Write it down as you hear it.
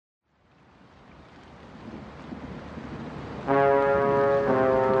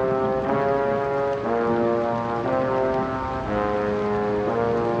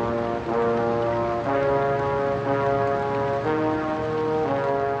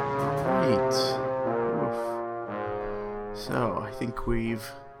think we've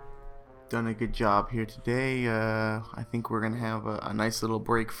done a good job here today. I think we're gonna have a nice little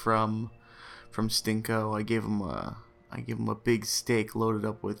break from Stinko. I gave him a big steak loaded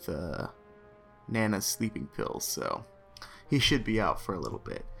up with Nana's sleeping pills, so he should be out for a little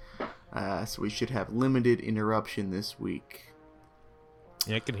bit. So we should have limited interruption this week.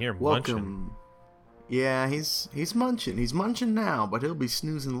 Yeah, I can hear him Welcome. munching. Yeah, he's munching. He's munching now, but he'll be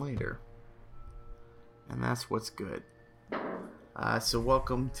snoozing later. And that's what's good. So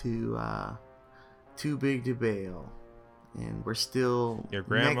welcome to Too Big to Bail. And we're still Your neck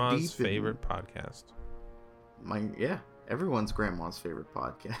grandma's deep in favorite podcast. Everyone's grandma's favorite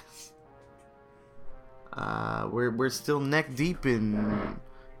podcast. We're still neck deep in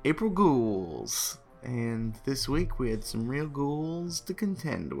April Ghouls. And this week we had some real ghouls to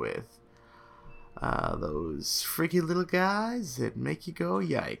contend with. Those freaky little guys that make you go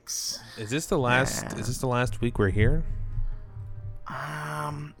yikes. Is this the last? Yeah. Is this the last week we're here?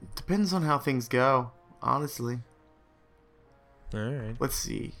 Depends on how things go, honestly. All right. Let's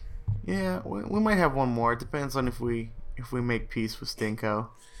see. Yeah, we might have one more. It depends on if we make peace with Stinko.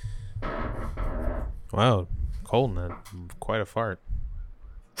 Wow, cold man. Quite a fart.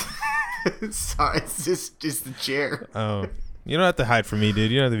 Sorry, it's just the chair. Oh, you don't have to hide from me,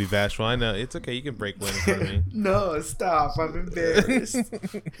 dude. You don't have to be bashful. I know it's okay. You can break wind in front of me. No, stop. I'm embarrassed.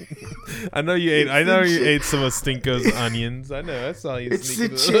 I know you ate. It's I know the you chair. ate some of Stinko's onions. I know. I saw you. It's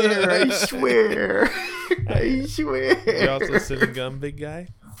the sneaking chair, I swear. I swear. You also sitting gum, big guy.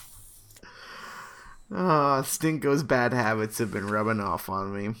 Oh, Stinko's bad habits have been rubbing off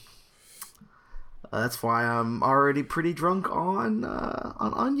on me. That's why I'm already pretty drunk on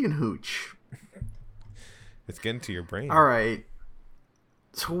onion hooch. It's getting to your brain. All right.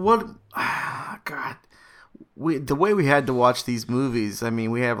 So what? God, the way we had to watch these movies. I mean,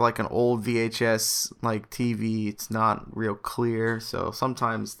 we have like an old VHS like TV. It's not real clear, so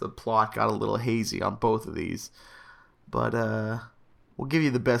sometimes the plot got a little hazy on both of these. But we'll give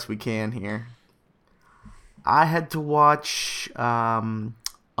you the best we can here. I had to watch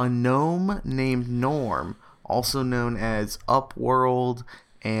a gnome named Norm, also known as Upworld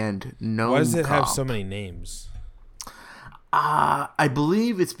and Gnome Why does it have Cop. so many names? I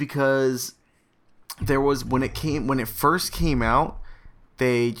believe it's because there was when it first came out,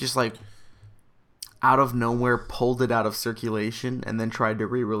 they just like out of nowhere pulled it out of circulation and then tried to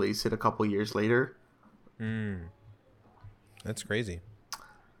re-release it a couple years later. That's crazy.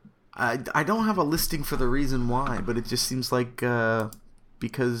 I don't have a listing for the reason why, but it just seems like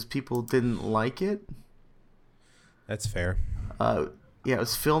because people didn't like it. That's fair. Yeah, it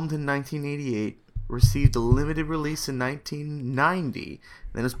was filmed in 1988, received a limited release in 1990,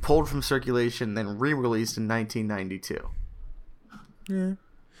 then it was pulled from circulation, then re-released in 1992. Yeah.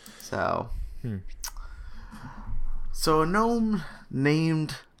 So a gnome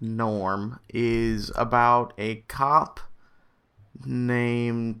named Norm is about a cop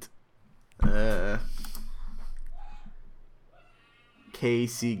named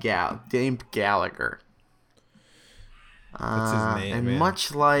Dame Gallagher. What's his name, And man?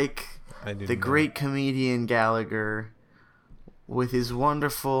 much like I didn't the know. great comedian Gallagher, with his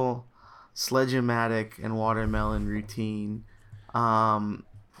wonderful sledge-o-matic and watermelon routine,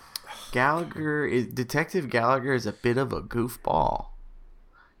 Detective Gallagher is a bit of a goofball.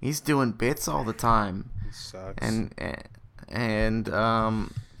 He's doing bits all the time, He sucks. and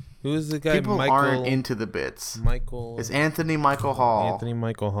Who is the guy? people Michael, aren't into the bits. Michael. It's Anthony Michael Hall. Anthony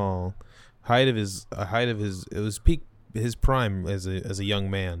Michael Hall. Height of his. It was peak. His prime as a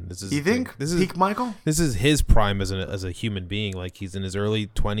young man. This is. You think? This is Peak Michael? This is his prime as a human being. Like he's in his early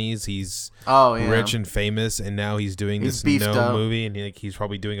 20s. He's Oh yeah. rich and famous, and now he's doing He's this beefed gnome up. movie, and he's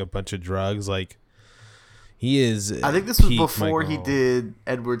probably doing a bunch of drugs. Like he is. I think this was peak before Michael he Hall. did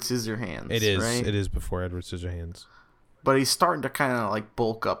Edward Scissorhands. It is. Right? It is before Edward Scissorhands. But he's starting to kind of like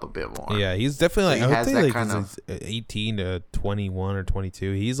bulk up a bit more. Yeah, he's definitely So like he I has would that say kind like he's 18 to 21 or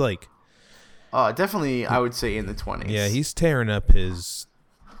 22. He's like Definitely, I would say in the 20s. yeah, he's tearing up his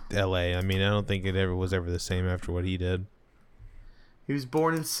LA. I mean, I don't think it ever was ever the same after what he did. He was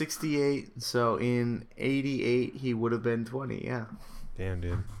born in 68, so in 88 he would have been 20, yeah. Damn,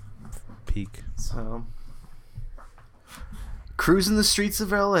 dude. Peak. So cruising the streets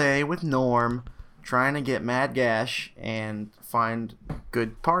of LA with Norm, trying to get mad gash and find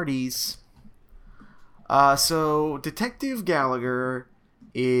good parties. So Detective Gallagher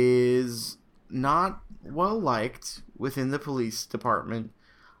is not well liked within the police department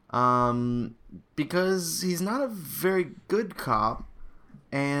because he's not a very good cop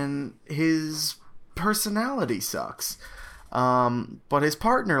and his personality sucks. But his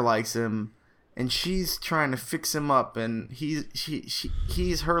partner likes him and she's trying to fix him up, and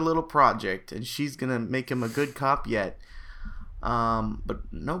he's her little project, and she's gonna make him a good cop yet. But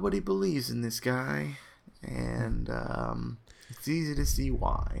nobody believes in this guy, and it's easy to see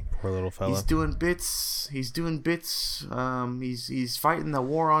why. Poor little fella. He's doing bits. He's fighting the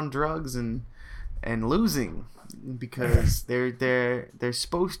war on drugs and losing because they're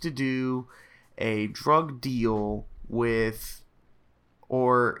supposed to do a drug deal with,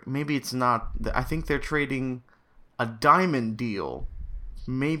 or maybe it's not. I think they're trading a diamond deal,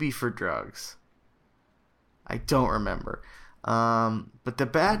 maybe for drugs. I don't remember. But the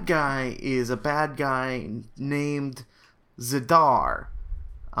bad guy is a bad guy named Zadar.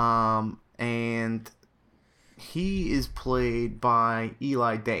 And he is played by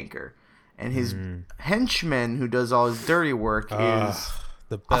Eli Danker. And his henchman who does all his dirty work is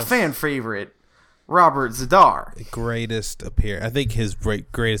the best. A fan favorite, Robert Zadar. Greatest appearance. I think his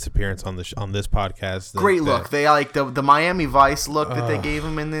greatest appearance on this podcast. Great look. They like the Miami Vice look that they gave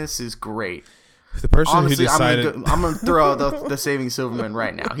him in this is great. The person Honestly, who decided... I'm gonna throw the Saving Silverman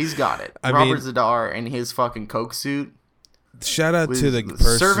right now. He's got it. Robert Zadar and his fucking Coke suit. Shout out to the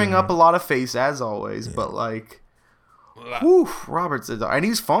person serving up a lot of face as always, but like, whew, Robert Zadar, and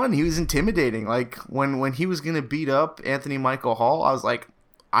he's fun. He was intimidating. Like when he was gonna beat up Anthony Michael Hall, I was like,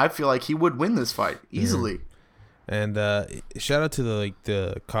 I feel like he would win this fight easily. And shout out to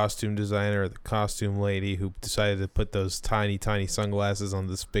the costume designer or the costume lady who decided to put those tiny sunglasses on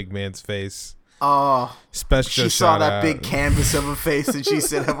this big man's face. Oh, special. She saw that big canvas of a face, and she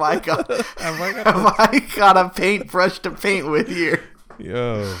said, "Have I got a paintbrush to paint with here?"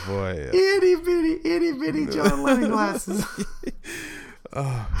 Oh boy, itty bitty John Lennon glasses.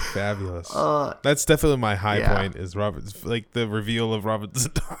 Oh, fabulous! That's definitely my high point. Is Robert's like the reveal of Robert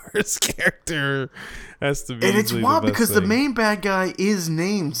Zadar's character has to be. And it's wild because thing. The main bad guy is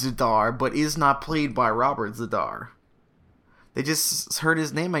named Zadar, but is not played by Robert Zadar. They just heard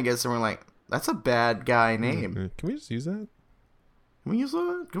his name, I guess, and were like, "That's a bad guy name." Can we just use that? Can we use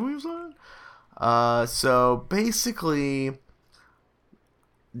that? So basically,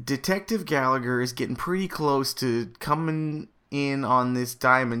 Detective Gallagher is getting pretty close to coming in on this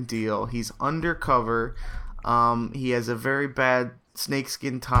diamond deal. He's undercover. He has a very bad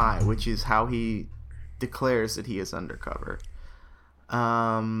snakeskin tie, which is how he declares that he is undercover.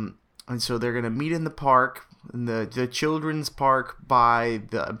 And so they're gonna meet in the park, in the children's park by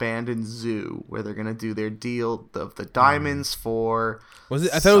the abandoned zoo, where they're gonna do their deal of the diamonds for. Was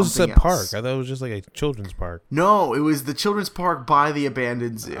it? I thought it was a park. I thought it was just like a children's park. No, it was the children's park by the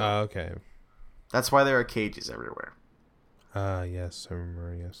abandoned zoo. Okay. That's why there are cages everywhere. Yes, I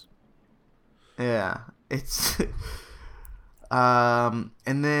remember. Yes. Yeah, it's. And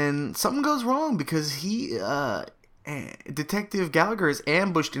then something goes wrong because Detective Gallagher is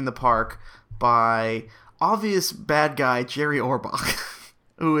ambushed in the park by obvious bad guy Jerry Orbach,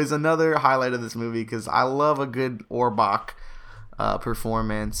 who is another highlight of this movie because I love a good Orbach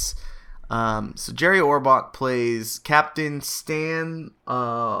performance. So Jerry Orbach plays Captain Stan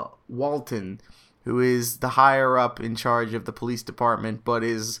Walton, who is the higher up in charge of the police department, but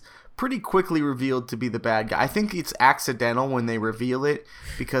is pretty quickly revealed to be the bad guy. I think it's accidental when they reveal it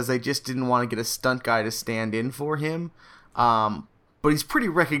because they just didn't want to get a stunt guy to stand in for him. But he's pretty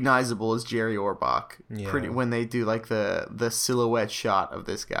recognizable as Jerry Orbach. Yeah. When they do like the silhouette shot of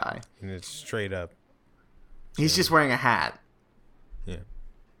this guy. And it's straight up. He's just wearing a hat. Yeah.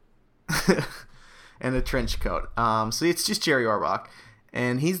 And a trench coat. So it's just Jerry Orbach.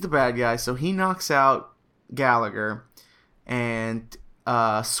 And he's the bad guy, so he knocks out Gallagher and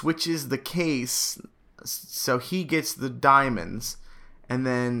switches the case so he gets the diamonds and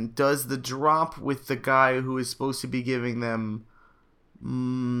then does the drop with the guy who is supposed to be giving them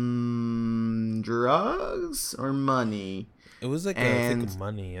drugs or money. It was like I think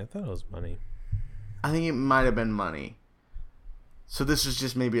money. I thought it was money. I think it might have been money. So this was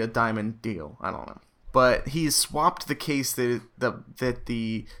just maybe a diamond deal. I don't know. But he's swapped the case that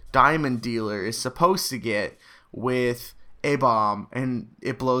the diamond dealer is supposed to get with a bomb, and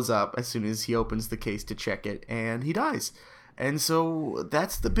it blows up as soon as he opens the case to check it, and he dies. And so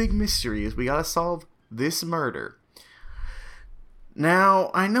that's the big mystery, is we gotta solve this murder.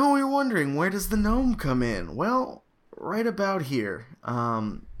 Now, I know you're wondering, where does the gnome come in? Well, right about here.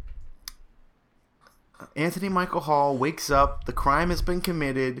 Anthony Michael Hall wakes up, the crime has been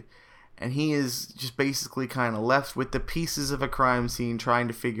committed, and he is just basically kind of left with the pieces of a crime scene trying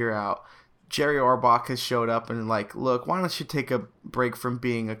to figure out. Jerry Orbach has showed up and like, look, why don't you take a break from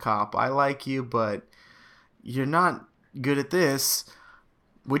being a cop? I like you, but you're not good at this,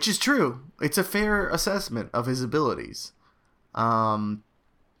 which is true. It's a fair assessment of his abilities. And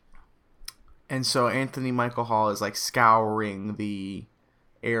And so Anthony Michael Hall is like scouring the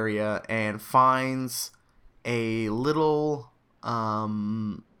area and finds a little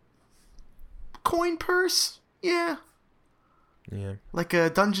coin purse. Yeah. Like a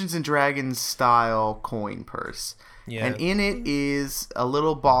Dungeons and Dragons style coin purse. Yeah. And in it is a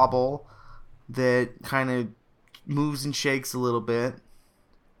little bauble that kind of moves and shakes a little bit.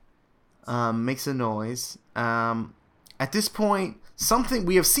 Makes a noise. At this point,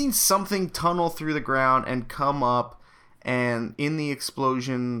 we have seen something tunnel through the ground and come up, and in the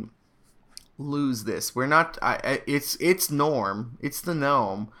explosion, lose this. We're not. It's Norm. It's the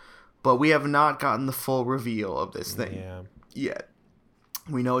gnome, but we have not gotten the full reveal of this thing yet.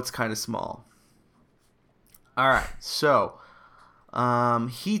 We know it's kind of small. All right, so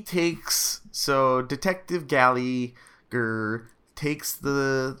Detective Gallagher takes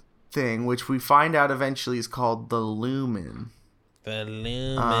the thing, which we find out eventually is called the Lumen. The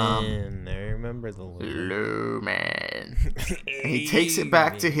Lumen. I remember the Lumen. And he takes it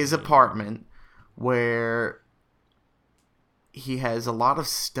back to his apartment where he has a lot of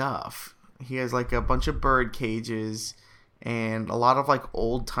stuff. He has like a bunch of bird cages and a lot of like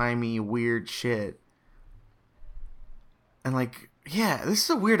old-timey weird shit. And like, yeah, this is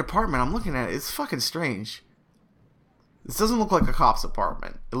a weird apartment. I'm looking at it. It's fucking strange. This doesn't look like a cop's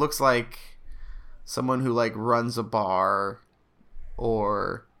apartment. It looks like someone who like runs a bar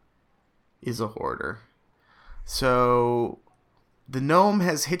or is a hoarder. So the gnome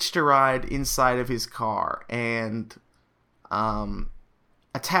has hitched a ride inside of his car and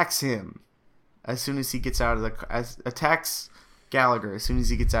attacks him as soon as he gets out of the car. Attacks Gallagher as soon as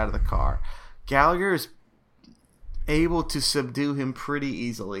he gets out of the car. Gallagher is able to subdue him pretty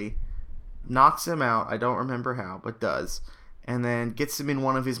easily. Knocks him out. I don't remember how, but does. And then gets him in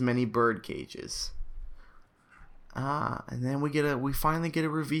one of his many bird cages. And then we finally get a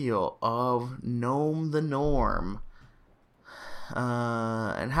reveal of Gnome the Norm.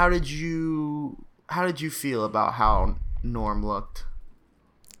 And how did you feel about how Norm looked?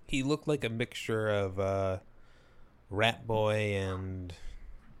 He looked like a mixture of Rat Boy and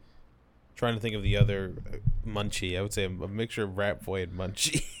trying to think of the other Munchie. I would say a mixture of Rat Boy and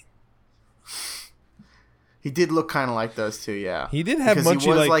Munchie. He did look kind of like those two, yeah. He did have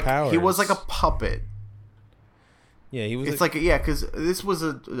Munchie-like powers. He was like a puppet. Yeah, he was. It's because this was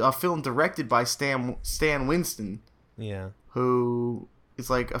a film directed by Stan Winston. Yeah. Who is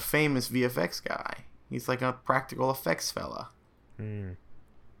like a famous VFX guy. He's like a practical effects fella. And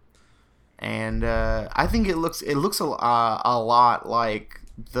I think it looks a lot like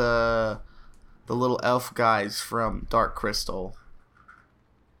the little elf guys from Dark Crystal.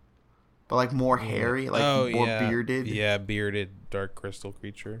 But like more hairy, more bearded. Yeah, bearded Dark Crystal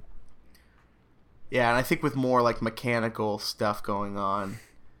creature. Yeah, and I think with more like mechanical stuff going on.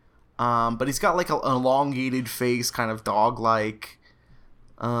 But he's got like an elongated face, kind of dog-like,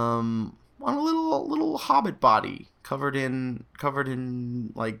 on a little hobbit body, covered in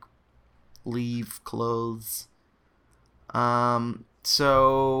like leaf clothes.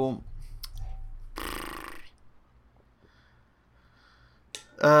 So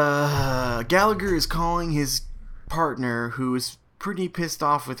Gallagher is calling his partner, who is pretty pissed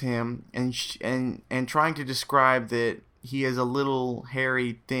off with him, and trying to describe that he has a little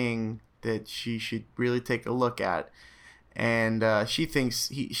hairy thing that she should really take a look at, and she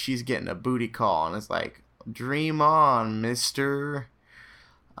thinks she's getting a booty call, and it's like, dream on, mister.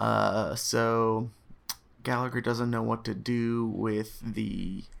 So Gallagher doesn't know what to do with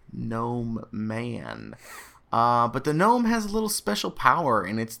the gnome man. But the gnome has a little special power,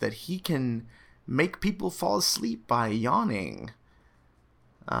 and it's that he can make people fall asleep by yawning.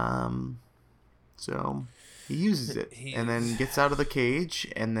 So he uses it and then gets out of the cage,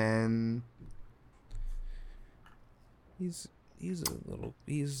 and then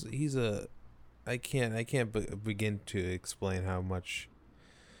I can't begin to explain how much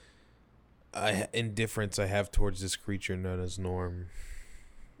indifference I have towards this creature known as Norm.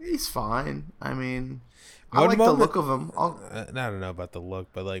 He's fine. I mean, I like the look of him. I don't know about the look,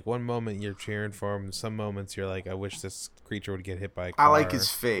 but like one moment you're cheering for him, some moments you're like, I wish this creature would get hit by a car. I like his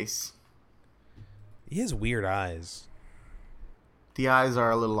face. He has weird eyes. The eyes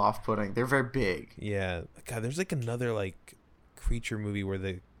are a little off-putting. They're very big. Yeah. God, there's like another like creature movie where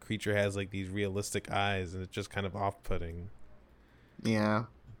the creature has like these realistic eyes, and it's just kind of off-putting. Yeah.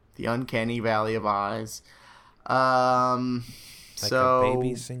 The uncanny valley of eyes. Like a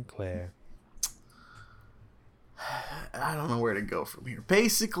baby Sinclair. I don't know where to go from here.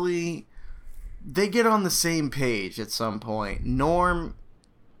 Basically, they get on the same page at some point. Norm,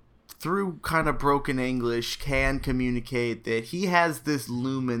 through kind of broken English, can communicate that he has this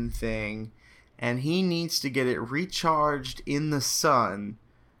lumen thing, and he needs to get it recharged in the sun,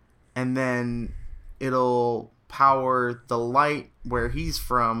 and then it'll power the light where he's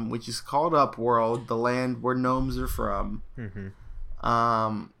from, which is called Upworld, the land where gnomes are from,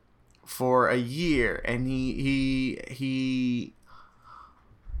 for a year. And he's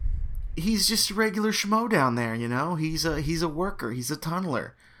just a regular schmo down there, you know. He's a worker. He's a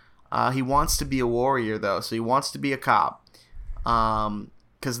tunneler. He wants to be a warrior though, so he wants to be a cop.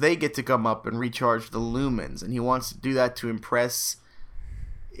 Because they get to come up and recharge the lumens, and he wants to do that to impress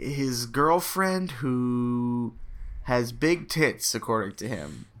his girlfriend, who has big tits, according to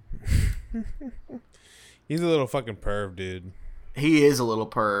him. He's a little fucking perv, dude. He is a little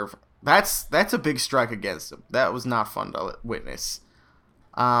perv. That's a big strike against him. That was not fun to witness.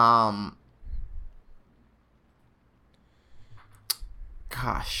 Gosh.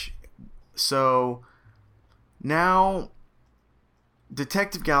 So now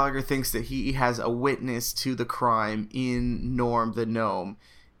Detective Gallagher thinks that he has a witness to the crime in Norm the gnome,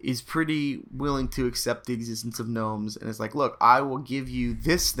 is pretty willing to accept the existence of gnomes, and is like, look, I will give you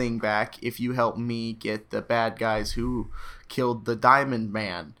this thing back if you help me get the bad guys who killed the Diamond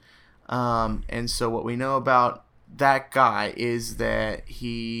Man. And so what we know about that guy is that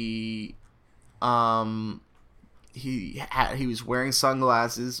he was wearing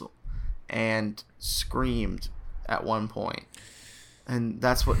sunglasses and screamed at one point. And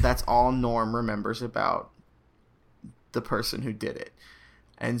that's all Norm remembers about the person who did it.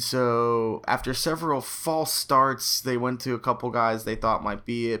 And so after several false starts, they went to a couple guys they thought might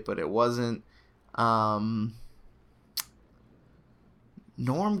be it, but it wasn't. Norm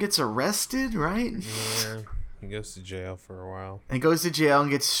gets arrested, right? Yeah, he goes to jail for a while. And goes to jail and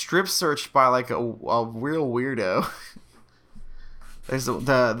gets strip searched by like a real weirdo. There's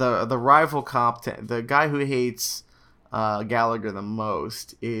the rival cop, the guy who hates Gallagher the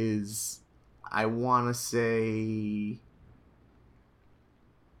most is, I want to say,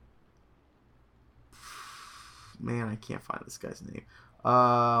 man, I can't find this guy's name.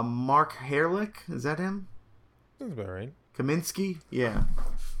 Mark Herlick, is that him? That's about right. Kaminsky, yeah.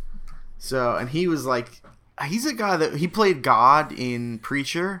 So, and he was like, he's a guy that he played God in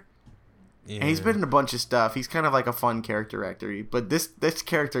Preacher. Yeah. And he's been in a bunch of stuff. He's kind of like a fun character actor. But this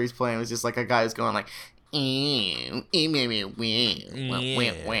character he's playing was just like a guy who's going like, why are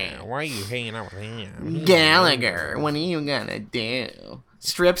you hanging out with him? Gallagher, what are you gonna do?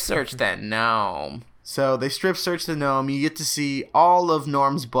 Strip search that gnome. So they strip search the gnome. You get to see all of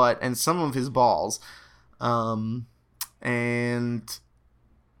Norm's butt and some of his balls. And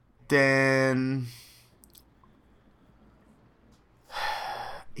then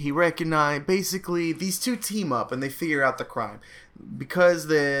he recognized, basically these two team up and they figure out the crime. Because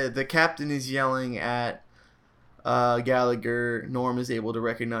the captain is yelling at Gallagher, Norm is able to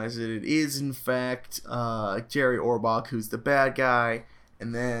recognize that it is in fact Jerry Orbach who's the bad guy,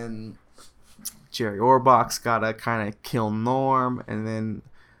 and then Jerry Orbach's gotta kind of kill Norm, and then,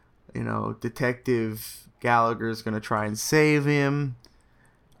 you know, Detective Gallagher's gonna try and save him.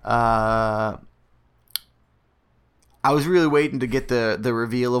 I was really waiting to get the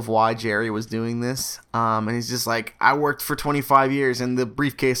reveal of why Jerry was doing this. And he's just like, I worked for 25 years and the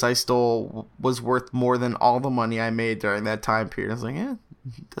briefcase I stole was worth more than all the money I made during that time period. I was like, yeah,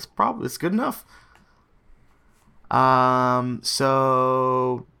 it's good enough.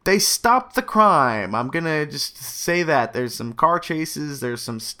 So they stopped the crime. I'm going to just say that. There's some car chases. There's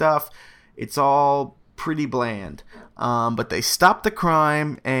some stuff. It's all pretty bland. But they stopped the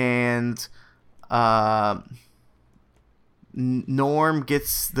crime, and Norm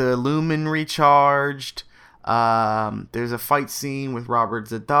gets the lumen recharged. There's a fight scene with Robert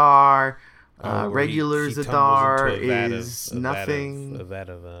Zadar. Regular Zadar is nothing. A vat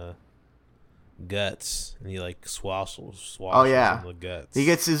of guts, and he like swashes oh yeah the guts. He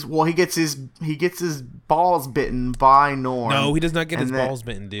gets his balls bitten by Norm. No, he does not get his balls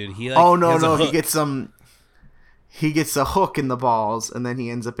bitten, dude. He he gets a hook in the balls, and then he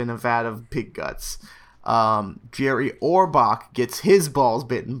ends up in a vat of pig guts. Jerry Orbach gets his balls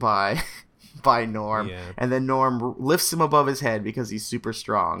bitten by Norm, and then Norm lifts him above his head because he's super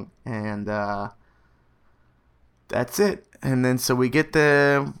strong, and that's it. And then so we get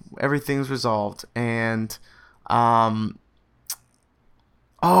everything's resolved, and oh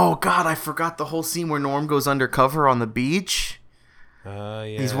god, I forgot the whole scene where Norm goes undercover on the beach.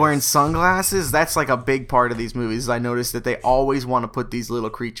 He's wearing sunglasses. That's like a big part of these movies. I noticed that they always want to put these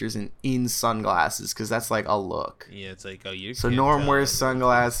little creatures in sunglasses because that's like a look. Yeah, it's like, oh, you. So Norm wears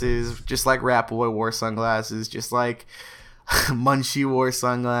sunglasses, just like Rat Boy wore sunglasses, just like Munchie wore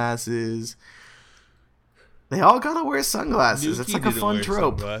sunglasses. They all gotta wear sunglasses. It's like a fun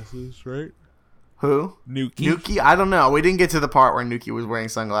trope. Sunglasses, right? Who? Nuki? I don't know. We didn't get to the part where Nuki was wearing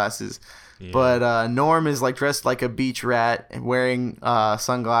sunglasses. Yeah. But Norm is like dressed like a beach rat and wearing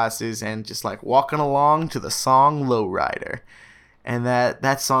sunglasses and just like walking along to the song Lowrider. And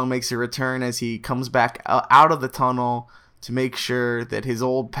that song makes a return as he comes back out of the tunnel to make sure that his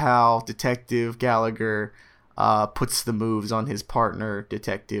old pal, Detective Gallagher, puts the moves on his partner,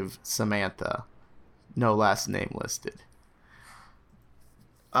 Detective Samantha. No last name listed.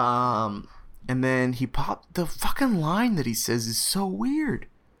 And then the fucking line that he says is so weird.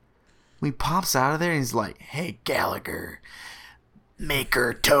 When he pops out of there and he's like, "Hey, Gallagher, make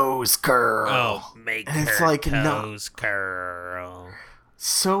her toes curl." Oh, make and her like, toes curl.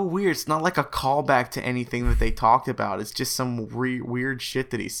 So weird. It's not like a callback to anything that they talked about. It's just some weird shit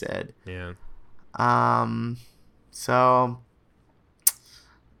that he said. Yeah. So,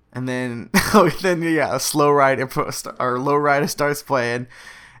 and then, a slow rider or low rider starts playing,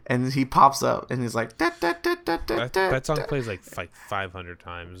 and he pops up and he's like, that song plays like 500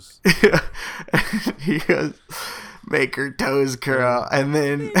 times. He goes, "Make her toes curl," and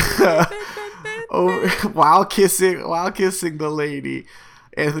then while kissing the lady,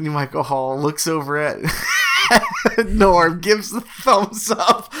 Anthony Michael Hall looks over at Norm, gives the thumbs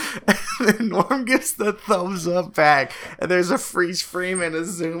up, and then Norm gives the thumbs up back, and there's a freeze frame and a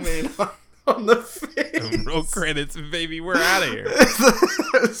zoom in on the face. Roll credits, baby, we're out of here.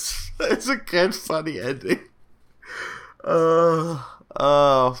 It's a good, funny ending. Well,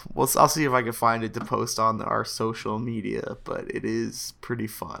 I'll see if I can find it to post on our social media, but it is pretty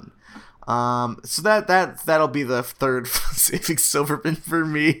fun. So that'll be the third saving Silverman for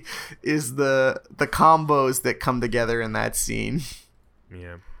me, is the combos that come together in that scene.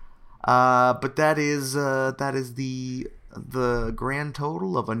 Yeah. But that is the grand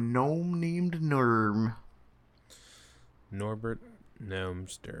total of a gnome named Norm. Norbert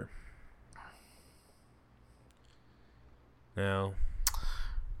Gnomester. Now,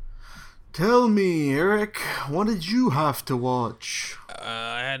 tell me, Eric, what did you have to watch?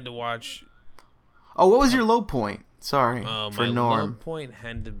 I had to watch. Oh, what was your low point? Sorry, for Norm. My low point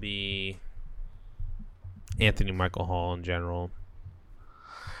had to be Anthony Michael Hall in general.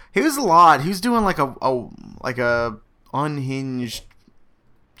 He was a lot. He was doing like a unhinged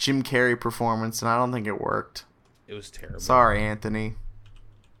Jim Carrey performance, and I don't think it worked. It was terrible. Sorry, Anthony.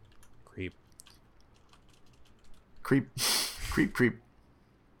 Creep.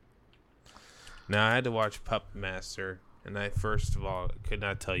 Now, I had to watch Puppet Master, and I first of all could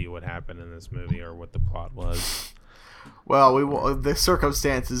not tell you what happened in this movie or what the plot was. Well, the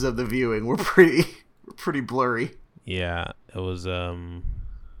circumstances of the viewing were pretty blurry. Yeah, it was. I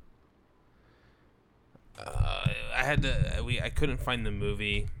couldn't find the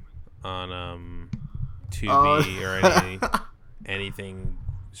movie on Tubi or anything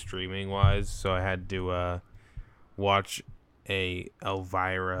streaming wise, so I had to watch a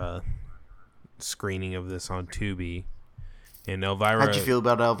Elvira screening of this on Tubi. And Elvira, how'd you feel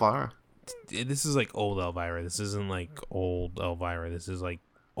about Elvira? This is like old Elvira. This isn't like old Elvira. This is like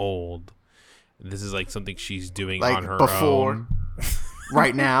old. This is like something she's doing like on her own.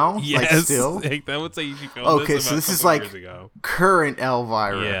 Right now? Yes. Like still? Like, that would say you filmed okay, this so this is like current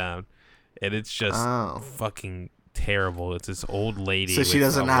Elvira. Yeah. And it's just fucking terrible. It's this old lady. So she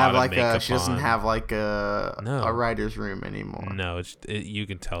doesn't have like a no. a writer's room anymore. No, you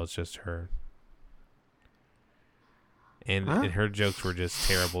can tell it's just her. And her jokes were just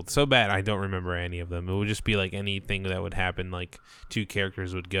terrible. So bad I don't remember any of them. It would just be like anything that would happen. Like two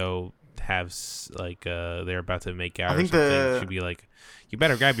characters would go have like they're about to make out. I think or something. She'd be like, "You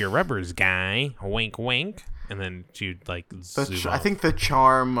better grab your rubbers, guy." Wink, wink. And then she'd like zoom I think the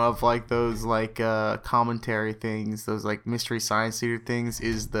charm of like those like commentary things, those like Mystery Science Theater things,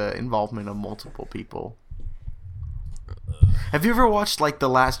 is the involvement of multiple people. Have you ever watched like The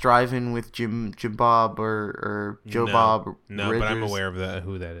Last Drive-In with Jim Bob or Joe Bob? No, Ridders? But I'm aware of that.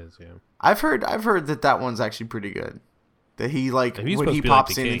 Who that is? Yeah, I've heard that one's actually pretty good. That he like when he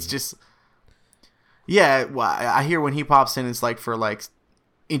pops in, it's just Well, I hear when he pops in, it's like for like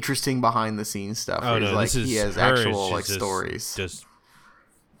interesting behind the scenes stuff. Oh no, like he has actual like stories. Just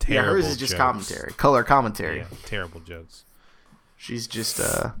terrible. Hers is just commentary, color commentary. Yeah, terrible jokes. She's just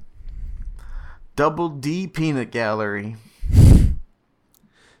Double D Peanut Gallery.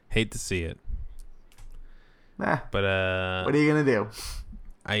 Hate to see it. Nah. But what are you gonna do?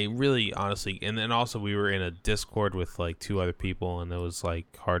 I really honestly, and then also we were in a Discord with like two other people, and it was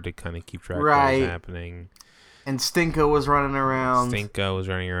like hard to kind of keep track of what was happening. And Stinko was running around.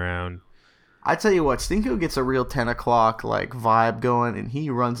 I tell you what, Stinko gets a real 10 o'clock like vibe going, and he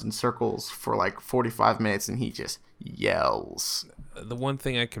runs in circles for like 45 minutes, and he just yells. the one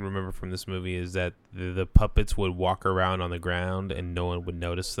thing I can remember from this movie is that the puppets would walk around on the ground and no one would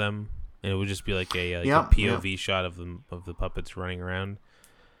notice them, and it would just be like a POV shot of the puppets running around,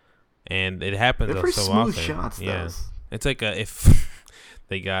 and it happens They're pretty so smooth often. shots, yeah, those. it's like if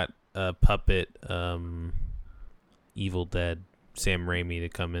they got a puppet Evil Dead Sam Raimi to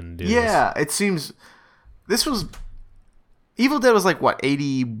come in and do this. Yeah, it seems this was Evil Dead was like what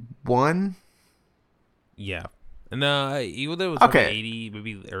 81. Yeah. And Evil Dead was Okay. like 80,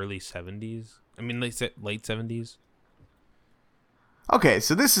 maybe early 70s. I mean, late 70s. Okay,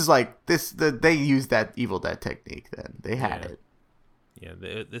 so this is like they used that Evil Dead technique. Then they had it. Yeah,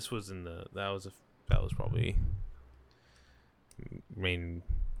 this was in the that was probably main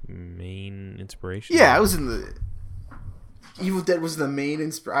inspiration. Yeah, it was in the Evil Dead was the main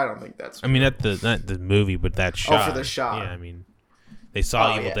inspiration. I don't think that's. I mean, not the movie, but that shot. Oh, for the shot. Yeah, I mean, they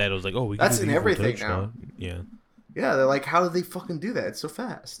saw Evil Dead. It was like, oh, we can that's do in the Evil everything Dead now. shot. Yeah. Yeah, they're like, how did they fucking do that? It's so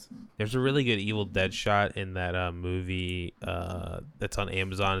fast. There's a really good Evil Dead shot in that movie that's on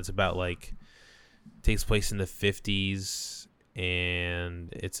Amazon. It's about takes place in the 50s, and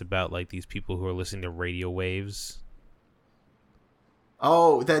it's about like these people who are listening to radio waves.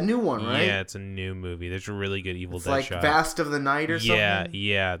 Oh, that new one, right? Yeah, it's a new movie. There's a really good Evil It's Dead like shot. Vast of the Night or something.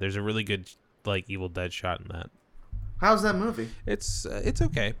 Yeah. There's a really good Evil Dead shot in that. How's that movie? It's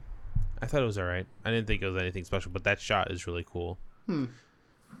okay. I thought it was all right. I didn't think it was anything special, but that shot is really cool.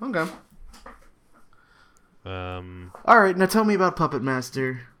 Okay. All right, now tell me about Puppet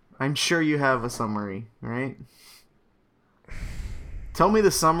Master. I'm sure you have a summary, right? Tell me the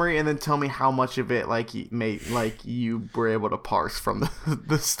summary, and then tell me how much of it you were able to parse from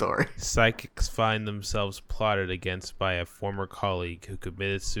the story. Psychics find themselves plotted against by a former colleague who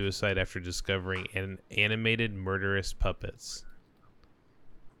committed suicide after discovering animated murderous puppets.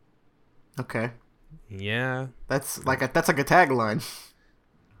 Okay. Yeah. That's like a tagline.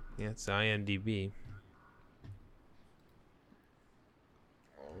 Yeah, it's IMDb.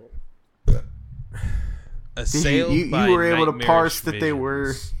 You were able to parse that they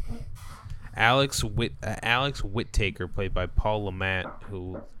were Alex Whittaker, played by Paul Lamont,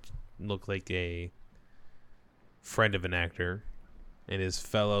 who looked like a friend of an actor, and his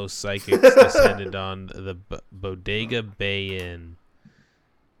fellow psychics descended on the Bodega Bay Inn.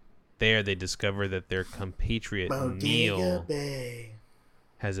 There, they discover that their compatriot Neil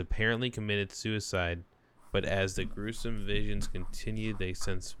has apparently committed suicide, but as the gruesome visions continue, they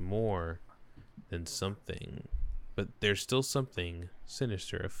sense more than something. But there's still something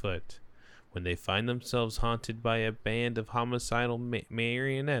sinister afoot. When they find themselves haunted by a band of homicidal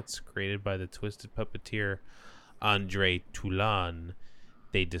marionettes created by the twisted puppeteer Andre Toulon,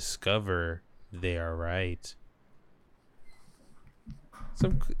 they discover they are right.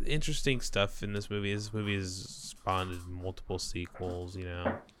 Some interesting stuff in this movie. This movie has spawned multiple sequels,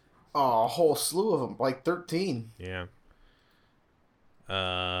 Oh, a whole slew of them, like 13. Yeah.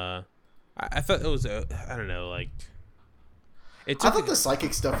 I thought it was I don't know, I thought the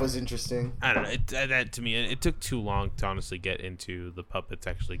psychic stuff was interesting. I don't know. That to me, it took too long to honestly get into the puppets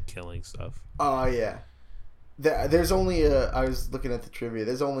actually killing stuff. Oh, yeah. There's only I was looking at the trivia.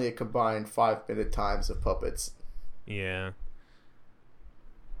 There's only a combined 5-minute times of puppets. Yeah.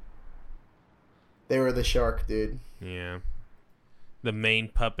 They were the shark, dude. Yeah. The main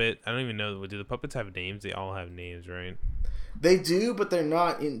puppet. I don't even know. Do the puppets have names? They all have names, right? They do, but they're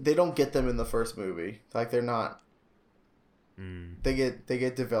not. They don't get them in the first movie. Like they're not. They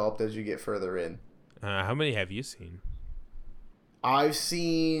get developed as you get further in. How many have you seen? I've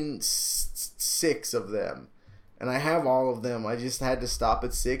seen 6 of them, and I have all of them. I just had to stop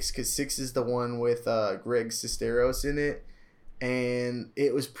at 6 because 6 is the one with Greg Sestero in it, and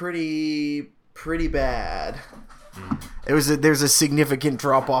it was pretty bad. There's a significant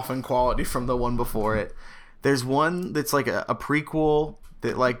drop off in quality from the one before it. There's one that's like a prequel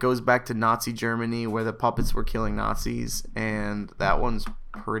that like goes back to Nazi Germany where the puppets were killing Nazis, and that one's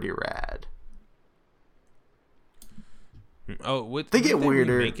pretty rad. Oh, they get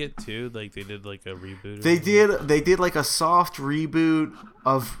weirder. Make it too, like they did like a reboot. They did like a soft reboot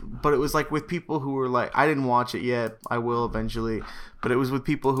but it was like with people who were like, I didn't watch it yet. I will eventually, but it was with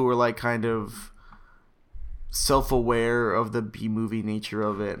people who were like kind of self-aware of the B-movie nature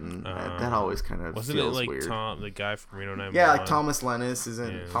of it, and that always kind of wasn't feels it like weird. Tom, the guy from Reno 911? Yeah, like Thomas Lennis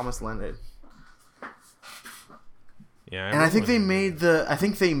Thomas Leonard. Yeah, and I think they made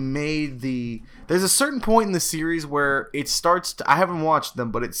the. There's a certain point in the series where it starts to, I haven't watched them,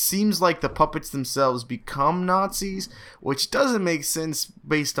 but it seems like the puppets themselves become Nazis, which doesn't make sense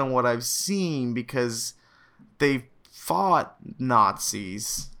based on what I've seen because they fought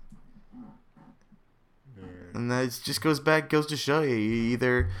Nazis. And that just goes to show you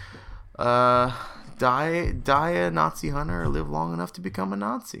either die a Nazi hunter or live long enough to become a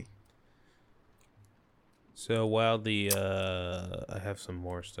Nazi. So while I have some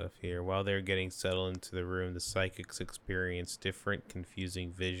more stuff here. While they're getting settled into the room, the psychics experience different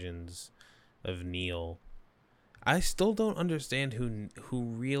confusing visions of Neil. I still don't understand who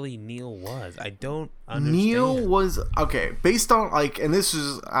really Neil was. I don't understand. Neil was okay based on and this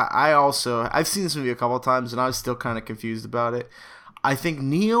is I've seen this movie a couple of times and I was still kind of confused about it. I think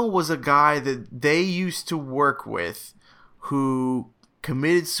Neil was a guy that they used to work with who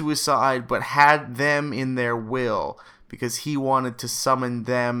committed suicide but had them in their will because he wanted to summon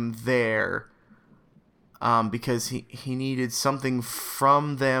them there because he needed something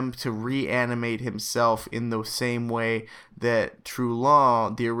from them to reanimate himself in the same way that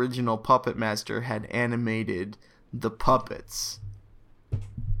Trulon, the original puppet master, had animated the puppets.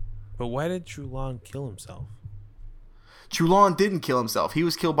 But why did Trulon kill himself? Trulon didn't kill himself. He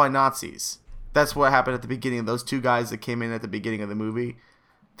was killed by Nazis. That's what happened at the beginning. Those two guys that came in at the beginning of the movie,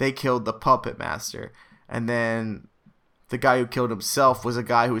 they killed the puppet master. And then the guy who killed himself was a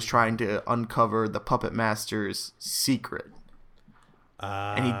guy who was trying to uncover the puppet master's secret.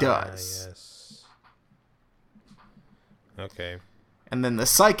 And he does. Yes. Okay. And then the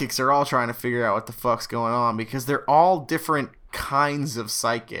psychics are all trying to figure out what the fuck's going on because they're all different kinds of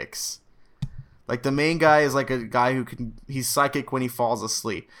psychics. Like the main guy is like a guy he's psychic when he falls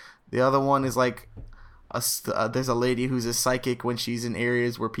asleep. The other one is like there's a lady who's a psychic when she's in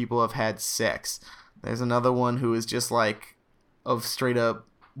areas where people have had sex. There's another one who is just like a straight up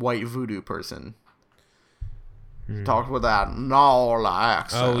white voodoo person. Talked with that Nola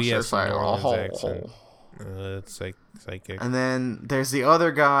accent. Oh yes, accent. It's like psychic. And then there's the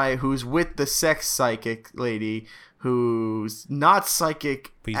other guy who's with the sex psychic lady who's not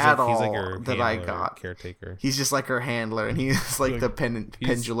psychic at all. He's like her that I got caretaker. He's just like her handler, and he's like the Penn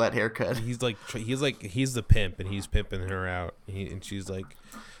Jillette haircut. He's the pimp, and he's pimping her out. And she's like.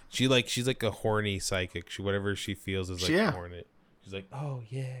 She's like a horny psychic. Whatever she feels is like a hornet. She's like, oh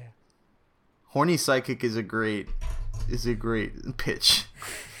yeah. Horny psychic is a great pitch.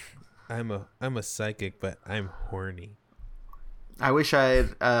 I'm a psychic, but I'm horny. I wish I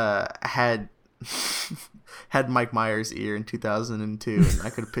had had Mike Myers' ear in 2002, and I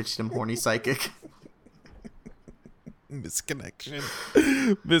could have pitched him horny psychic. Misconnection.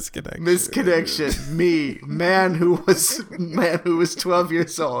 Me, man who was 12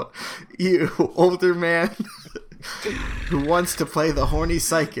 years old. You, older man who wants to play the horny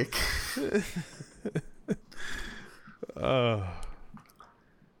psychic.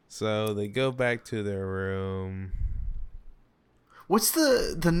 So they go back to their room. What's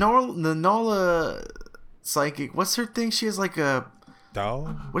the Nola psychic? What's her thing? She has like a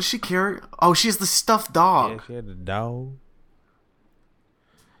dog. What does she carry? Oh, she has the stuffed dog. Yeah, she had a dog.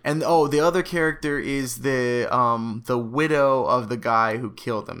 And the other character is the widow of the guy who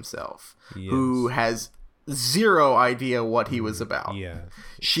killed himself, who has zero idea what he was about. Yeah,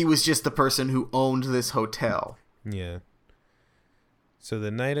 she was just the person who owned this hotel. Yeah. So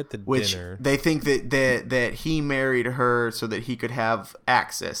the night at the dinner, they think that he married her so that he could have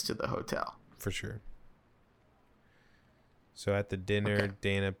access to the hotel. For sure. So at the dinner,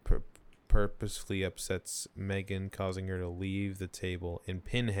 Dana purposefully upsets Megan, causing her to leave the table. And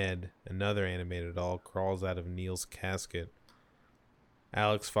Pinhead, another animated doll, crawls out of Neil's casket.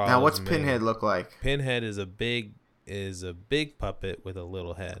 Alex follows. Now, what's Pinhead look like? Pinhead is a big puppet with a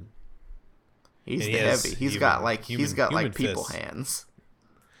little head. He's heavy. He's got like people fists. Hands.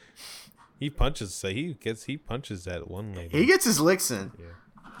 He punches. So he punches that one lady. He gets his licks in. Yeah.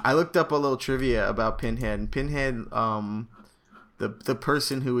 I looked up a little trivia about Pinhead. And Pinhead, the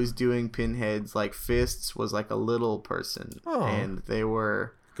person who was doing Pinhead's like fists was like a little person, and they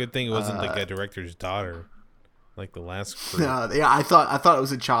were. Good thing it wasn't like a director's daughter, like the last crew. Yeah, I thought it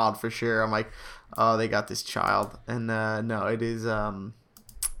was a child for sure. I'm like, oh, they got this child, and no, it is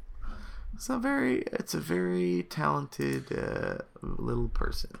It's a very talented little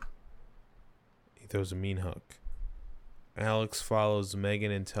person. He throws a mean hook. Alex follows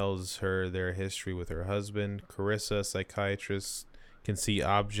Megan and tells her their history with her husband. Carissa, a psychiatrist, can see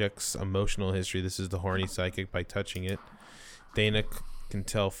objects' emotional history. This is the horny psychic by touching it. Dana can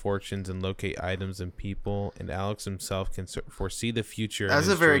tell fortunes and locate items and people, and Alex himself can foresee the future. That's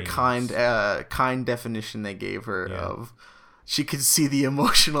a very kind definition they gave her of. She can see the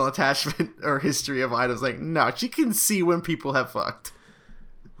emotional attachment or history of items. Like, no, she can see when people have fucked.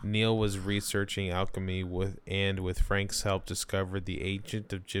 Neil was researching alchemy with Frank's help, discovered the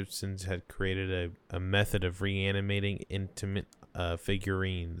Agent of Gypsums had created a method of reanimating intimate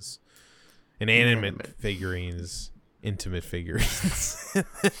figurines. Inanimate figurines. Intimate figurines.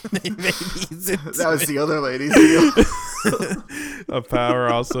 That was the other lady's deal. A power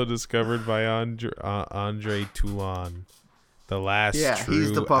also discovered by Andre Toulon, the last true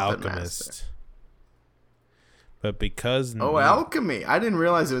he's the puppet alchemist. master. But because alchemy! I didn't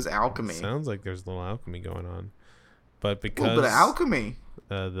realize it was alchemy. Sounds like there's a little alchemy going on. But because a little bit of alchemy.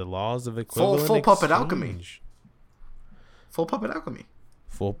 The laws of equivalent full puppet exchange. alchemy. Full puppet alchemy.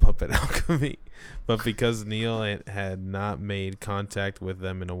 Full puppet alchemy. But because Neil had not made contact with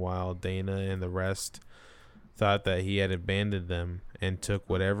them in a while, Dana and the rest thought that he had abandoned them and took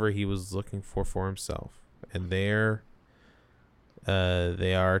whatever he was looking for himself. And there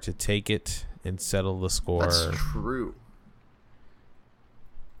they are to take it and settle the score. That's true.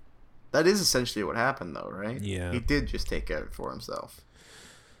 That is essentially what happened, though, right? Yeah. He did just take it for himself.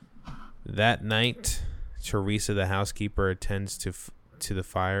 That night, Teresa, the housekeeper, attends to the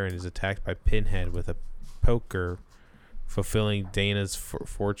fire and is attacked by Pinhead with a poker, fulfilling Dana's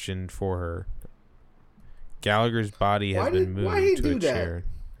fortune for her. Gallagher's body has been moved to a chair.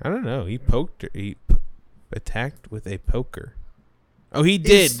 I don't know. He poked her. He attacked with a poker. Oh, he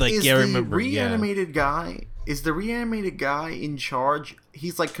did. I remember. Reanimated guy. Is the reanimated guy in charge?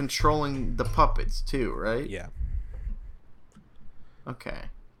 He's like controlling the puppets too, right? Yeah. Okay.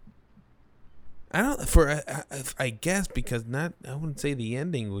 I guess because I wouldn't say the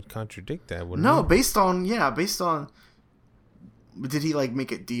ending would contradict that. No, it? based on. Did he like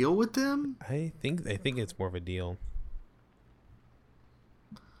make a deal with them? I think it's more of a deal.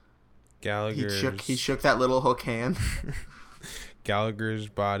 Gallagher. He shook that little hook hand. Gallagher's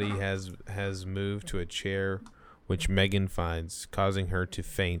body has moved to a chair, which Megan finds, causing her to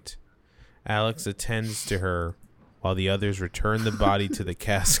faint. Alex attends to her, while the others return the body to the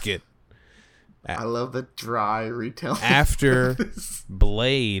casket. I love the dry retelling. After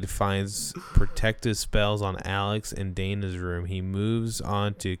Blade finds protective spells on Alex and Dana's room, he moves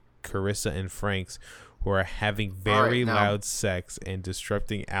on to Carissa and Frank's, who are having very loud sex and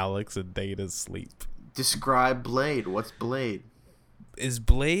disrupting Alex and Dana's sleep. Describe Blade. What's Blade? Is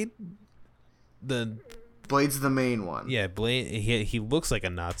Blade Blade's the main one. Yeah, Blade. He looks like a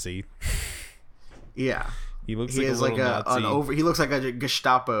Nazi. Yeah, he looks like a little Nazi. He looks like a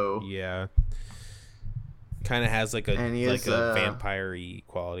Gestapo. Yeah, kind of has like a vampire-y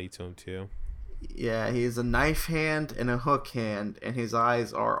quality to him too. Yeah, he has a knife hand and a hook hand, and his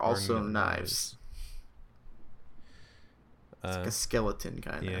eyes are also knives. It's like a skeleton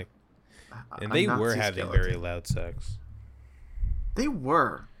kind of. Yeah, and they were having very loud sex. They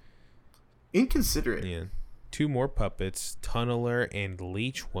were. Inconsiderate. Yeah. Two more puppets, Tunneler and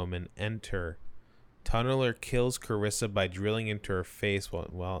Leech Woman, enter. Tunneler kills Carissa by drilling into her face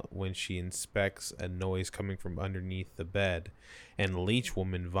when she inspects a noise coming from underneath the bed. And Leech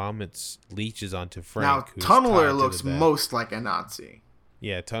Woman vomits leeches onto Frank. Now, Tunneler looks most like a Nazi.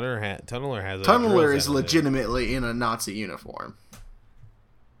 Yeah, Tunneler has a... Tunneler is legitimately in a Nazi uniform.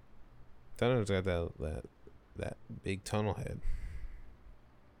 Tunneler's got that big tunnel head.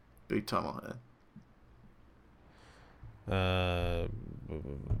 Big tunnel head. I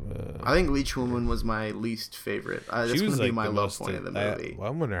think Leech Woman was my least favorite. That's going to be my low point of the movie. I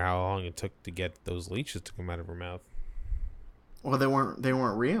wonder how long it took to get those leeches to come out of her mouth. Well, they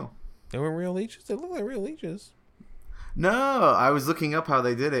weren't real. They weren't real leeches? They look like real leeches. No, I was looking up how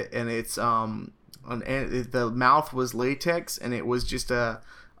they did it, and it's the mouth was latex, and it was just a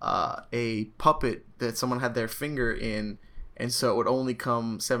puppet that someone had their finger in. And so it would only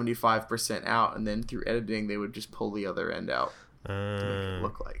come 75% out, and then through editing, they would just pull the other end out to make it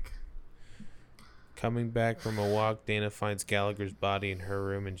look like. Coming back from a walk, Dana finds Gallagher's body in her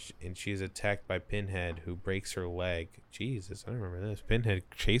room, and she's attacked by Pinhead, who breaks her leg. Jesus, I don't remember this. Pinhead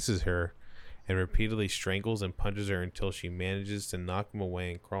chases her and repeatedly strangles and punches her until she manages to knock him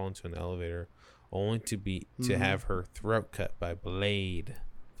away and crawl into an elevator, only to have her throat cut by Blade,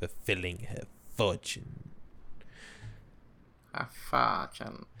 fulfilling her fortune.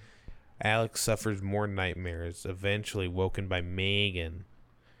 Alex suffers more nightmares, eventually woken by Megan,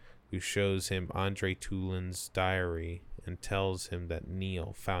 who shows him Andre Toulon's diary and tells him that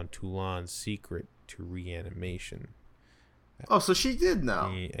Neil found Toulon's secret to reanimation. Oh, so she did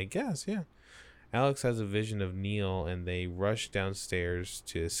know. I guess, yeah. Alex has a vision of Neil, and they rush downstairs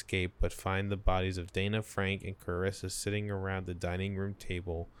to escape, but find the bodies of Dana, Frank, and Carissa sitting around the dining room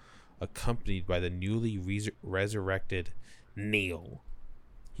table, accompanied by the newly resurrected Neil.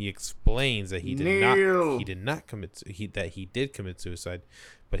 He explains that he did commit suicide,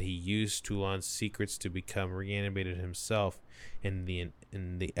 but he used Toulon's secrets to become reanimated himself in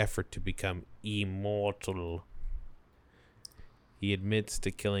the effort to become immortal. He admits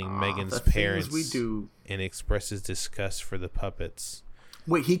to killing Megan's the things parents we do. and expresses disgust for the puppets.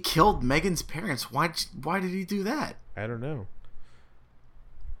 Wait, he killed Megan's parents. Why did he do that? I don't know.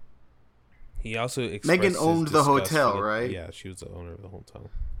 He also expressed Megan owned the disgust hotel, for right? Yeah, she was the owner of the hotel.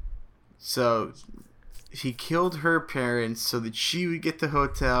 So he killed her parents so that she would get the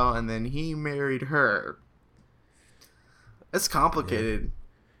hotel, and then he married her. That's complicated. Yeah.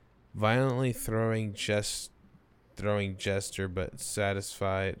 Violently throwing Jester, but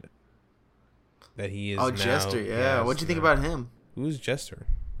satisfied that he is now... Jester, yeah. What'd you think about him? Who was Jester?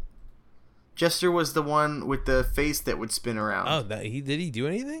 Jester was the one with the face that would spin around. Oh, did he do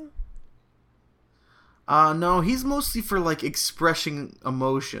anything? No, he's mostly for like expressing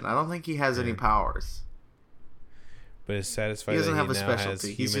emotion. I don't think he has any powers. But is satisfied he doesn't that have he a now specialty.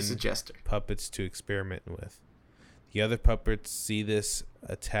 has He's just a human jester. puppets to experiment with. The other puppets see this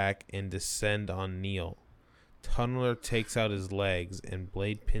attack and descend on Neil. Tunneler takes out his legs and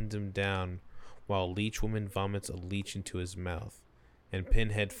Blade pins him down while Leech Woman vomits a leech into his mouth. And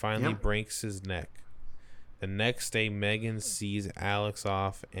Pinhead finally breaks his neck. The next day, Megan sees Alex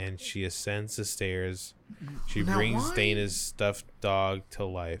off and she ascends the stairs. She brings Dana's stuffed dog to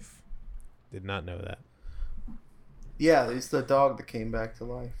life. Did not know that. Yeah, it's the dog that came back to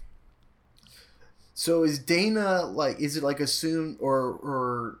life. So is Dana, like, is it like assumed,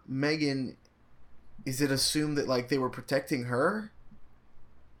 or Megan, is it assumed that like they were protecting her?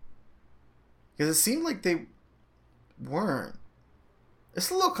 Because it seemed like they weren't.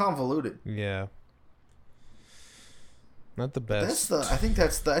 It's a little convoluted. Yeah. Not the best. I think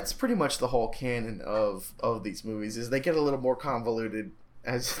that's pretty much the whole canon of these movies, is they get a little more convoluted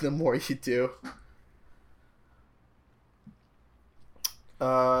as the more you do.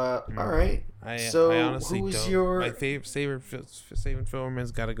 All right. I So honestly who's don't. your My favorite film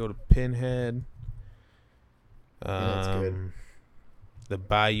has got to go to Pinhead. that's good. The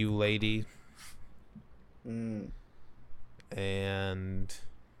Bayou Lady. Mm. And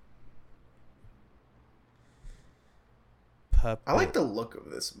Puppet. I like the look of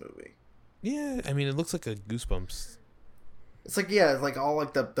this movie. Yeah, I mean it looks like a Goosebumps. It's like it's like all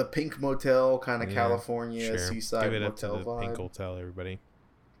like the Pink Motel kind of California seaside Give it up motel to the vibe. Pink Hotel, everybody.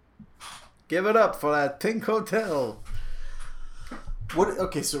 Give it up for that Pink Hotel. What?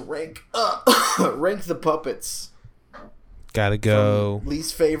 Okay, so rank rank the puppets. Gotta go. From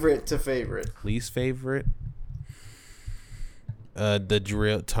least favorite to favorite. Least favorite. The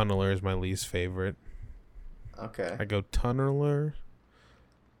Drill Tunneler is my least favorite. Okay. I go Tunneler,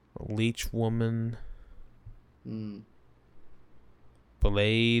 Leech Woman,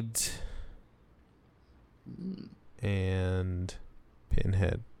 Blade, and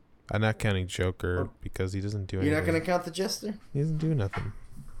Pinhead. I'm not counting Joker because he doesn't do anything. You're not gonna count the Jester? He doesn't do nothing.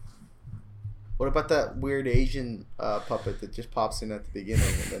 What about that weird Asian puppet that just pops in at the beginning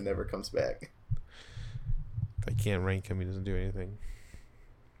and then never comes back? If I can't rank him, he doesn't do anything.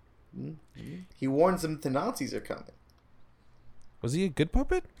 He warns them the Nazis are coming. Was he a good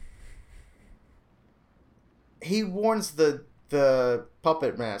puppet? He warns the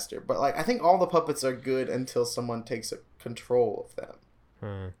puppet master, but like I think all the puppets are good until someone takes control of them.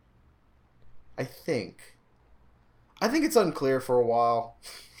 Huh. I think it's unclear for a while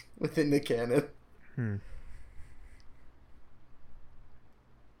within the canon.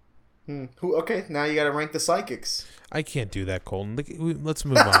 Who? Okay, now you got to rank the psychics. I can't do that, Colton. Let's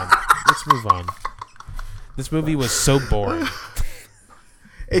move on. Let's move on. This movie was so boring.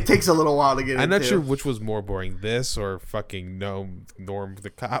 It takes a little while to get into. I'm not sure which was more boring, this or fucking Norm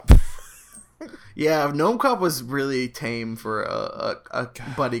the Cop. Yeah, Gnome Cop was really tame for a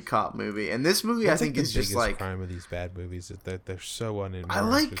buddy cop movie, and this movie I think is just like the crime of these bad movies is that they're so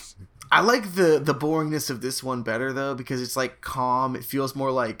uninteresting. I like the boringness of this one better though, because it's like calm. It feels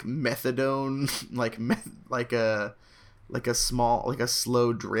more like methadone, like a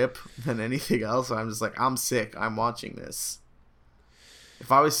slow drip than anything else. I'm just like, I'm sick. I'm watching this.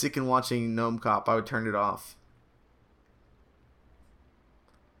 If I was sick and watching Gnome Cop, I would turn it off.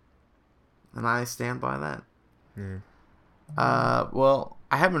 And I stand by that. Well,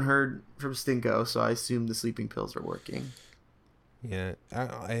 I haven't heard from Stinko, so I assume the sleeping pills are working. Yeah,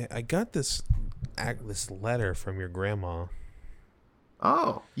 I got this letter from your grandma.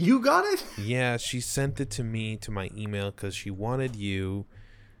 Oh, you got it? Yeah, she sent it to me to my email because she wanted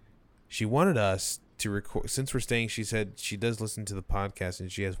us to record. Since we're staying, she said she does listen to the podcast and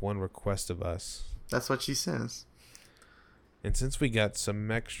she has one request of us. That's what she says. And since we got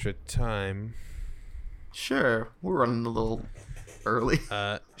some extra time, sure, we're running a little early.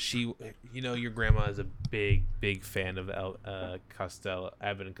 Your grandma is a big fan of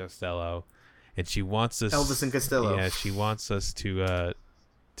Abbott and Costello, and she wants us Elvis and Costello. Yeah, she wants us to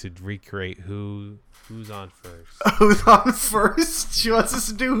recreate who's on first. Who's on first? She wants us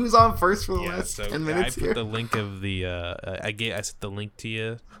to do who's on first for the last 10 minutes I put the link of the I sent the link to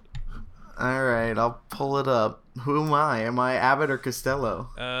you. All right, I'll pull it up. Who am I? Am I Abbott or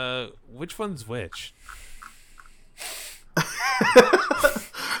Costello? Which one's which?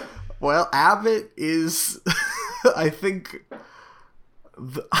 Well, Abbott is, I think,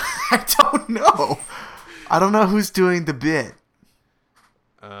 I don't know. I don't know who's doing the bit.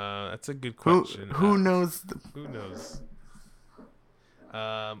 That's a good question. Who knows? Who knows?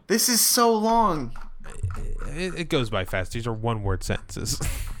 This is so long. It goes by fast. These are one-word sentences.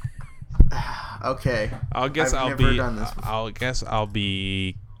 Okay. I'll guess I've never done this before. I'll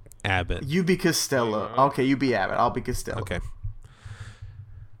be Abbott. You be Costello. Okay, you be Abbott. I'll be Costello. Okay.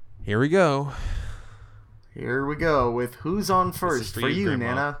 Here we go. Here we go with Who's on First for you, Grandma.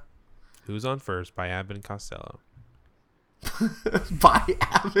 Nana. Who's on First by Abbott and Costello. By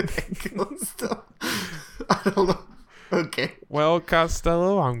Abbott and Costello. I don't know. Okay. Well,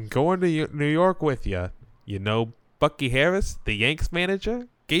 Costello, I'm going to New York with you. You know, Bucky Harris, the Yanks manager,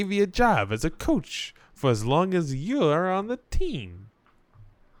 gave you a job as a coach for as long as you're on the team.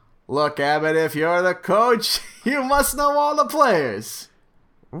 Look, Abbott, if you're the coach, you must know all the players.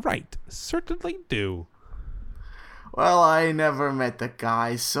 Right, certainly do. Well, I never met the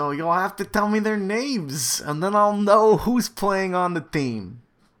guys, so you'll have to tell me their names, and then I'll know who's playing on the team.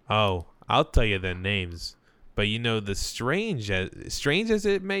 Oh, I'll tell you their names. But you know, strange as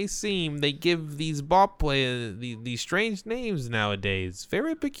it may seem, they give these ball players these strange names nowadays.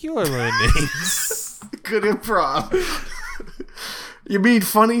 Very peculiar names. Good improv. You mean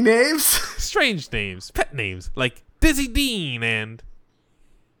funny names? Strange names, pet names, like Dizzy Dean and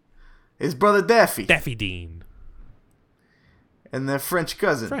His brother Daffy. Daffy Dean. And their French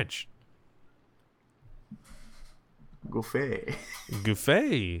cousin. French. Gouffet.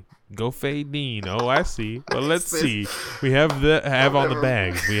 Gouffet Dean. Oh, I see. Well, let's see. We have on the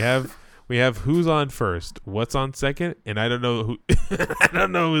bags. We have who's on first, what's on second, and I don't know who. I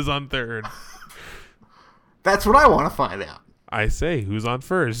don't know who's on third. That's what I want to find out. I say who's on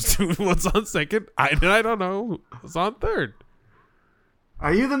first, what's on second. I don't know who's on third.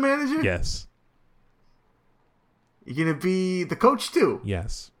 Are you the manager? Yes. You're gonna be the coach too.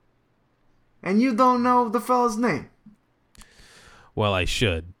 Yes. And you don't know the fella's name. Well, I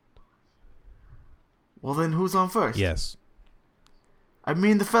should. Well, then who's on first? Yes. I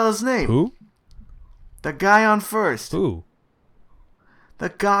mean the fella's name. Who? The guy on first. Who? The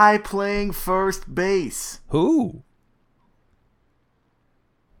guy playing first base. Who?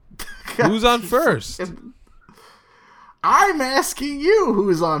 Who's on first? I'm asking you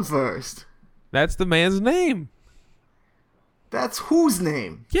who's on first. That's the man's name. That's whose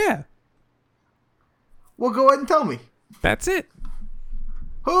name? Yeah. Well, go ahead and tell me. That's it.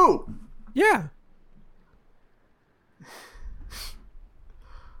 Who? Yeah.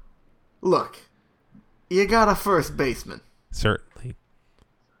 Look, you got a first baseman. Certainly.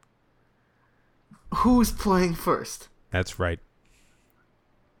 Who's playing first? That's right.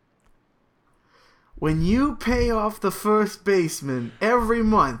 When you pay off the first baseman every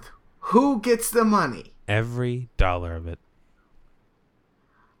month, who gets the money? Every dollar of it.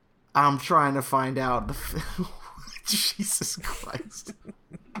 I'm trying to find out. Jesus Christ.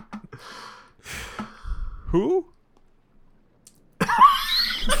 Who?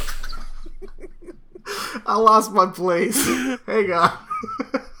 I lost my place. Hang on.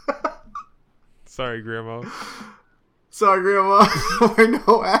 Sorry, Grandma. Sorry, Grandma. We're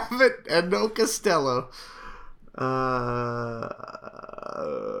no Abbott and no Costello.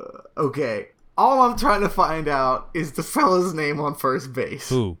 Okay. All I'm trying to find out is the fella's name on first base.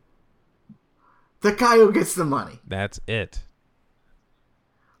 Who? The guy who gets the money. That's it.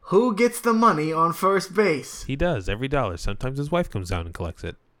 Who gets the money on first base? He does, every dollar. Sometimes his wife comes down and collects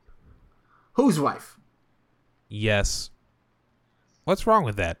it. Whose wife? Yes. What's wrong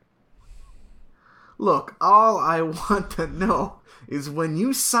with that? Look, all I want to know is when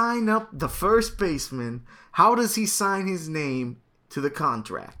you sign up the first baseman, how does he sign his name to the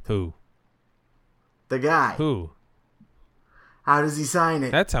contract? Who? The guy. Who? How does he sign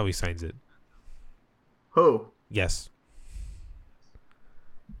it? That's how he signs it. Who? Yes.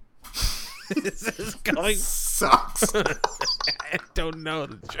 This is going... Sucks. I don't know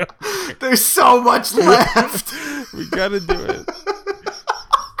the joke. There's so much left. We gotta do it.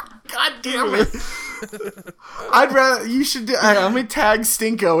 God damn it. I'd rather... You should do... Let me tag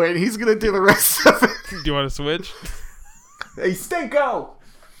Stinko in. He's gonna do the rest of it. Do you want to switch? Hey, Stinko!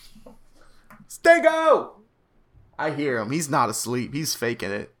 Stinko! I hear him. He's not asleep. He's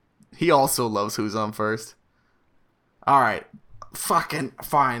faking it. He also loves Who's on First. All right. Fucking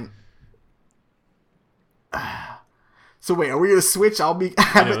fine. So wait, are we gonna switch? I'll be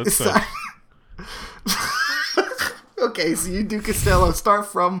have it this time. Okay, so you do Costello. Start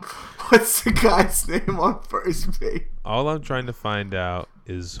from what's the guy's name on first base? All I'm trying to find out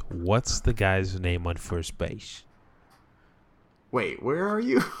is what's the guy's name on first base. Wait, where are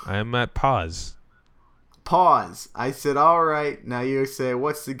you? I'm at pause. Pause. I said, all right. Now you say,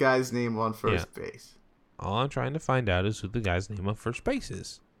 what's the guy's name on first base? All I'm trying to find out is who the guy's name on first base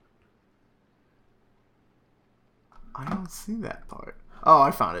is. I don't see that part. Oh,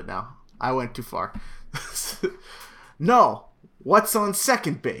 I found it now. I went too far. No. What's on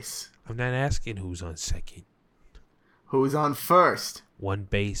second base? I'm not asking who's on second. Who's on first? One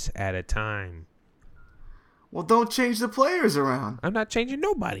base at a time. Well, don't change the players around. I'm not changing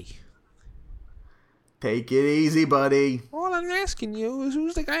nobody. Take it easy, buddy. All I'm asking you is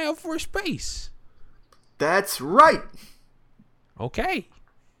who's the guy on first base. That's right. Okay.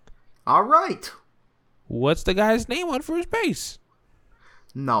 All right. What's the guy's name on first base?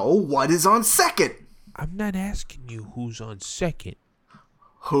 No, what is on second? I'm not asking you who's on second.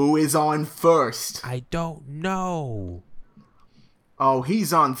 Who is on first? I don't know. Oh,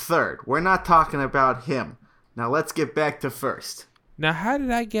 he's on third. We're not talking about him. Now let's get back to first. Now, how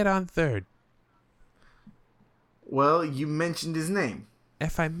did I get on third? Well, you mentioned his name.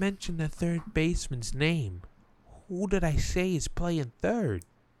 If I mention the third baseman's name, who did I say is playing third?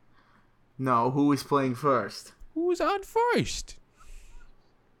 No, who is playing first? Who's on first?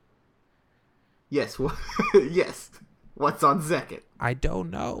 Yes, yes. What's on second? I don't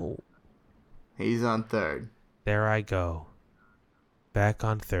know. He's on third. There I go. Back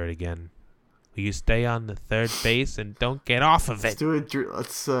on third again. Will you stay on the third base and don't get off of it?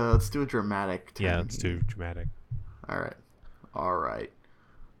 Let's do a dramatic turn. Yeah, let's do dramatic. All right.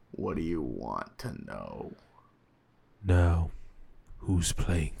 What do you want to know? Now, who's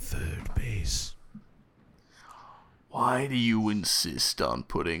playing third base? Why do you insist on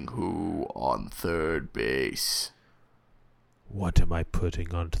putting who on third base? What am I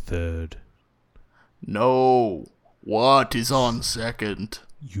putting on third? No. What is on second?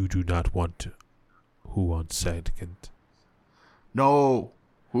 You do not want who on second? No.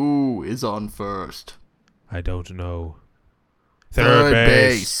 Who is on first? I don't know. Third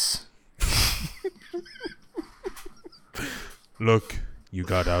base. Look, you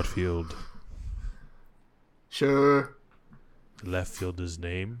got outfield. Sure. The left fielder's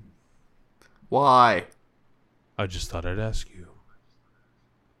name? Why? I just thought I'd ask you.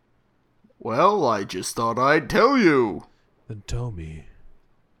 Well, I just thought I'd tell you. Then tell me,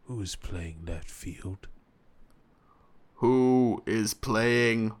 who is playing left field? Who is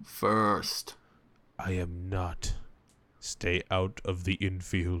playing first? I am not. Stay out of the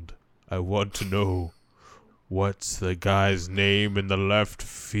infield. I want to know, what's the guy's name in the left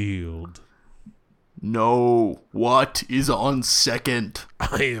field? No. What is on second?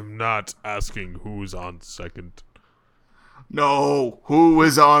 I am not asking who's on second. No. Who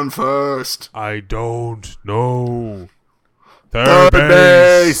is on first? I don't know. Third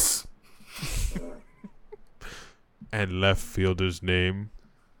base. And left fielder's name?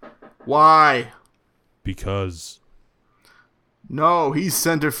 Why? Because. No, he's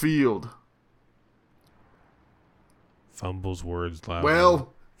center field. Fumbles words loud.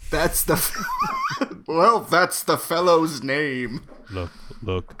 Well, that's the that's the fellow's name. Look.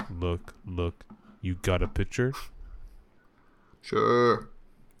 You got a pitcher? Sure.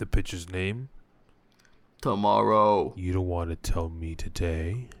 The pitcher's name? Tomorrow. You don't want to tell me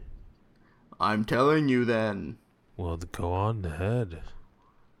today? I'm telling you then. Well, go on ahead.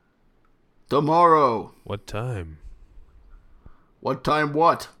 Tomorrow. What time? What time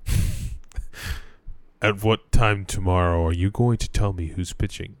what? At what time tomorrow are you going to tell me who's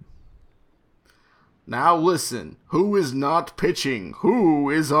pitching? Now listen. Who is not pitching?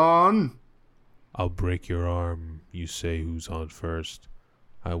 Who is on? I'll break your arm. You say who's on first.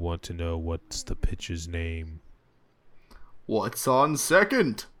 I want to know what's the pitcher's name. What's on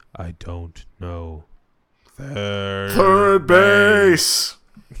second? I don't know. Third base.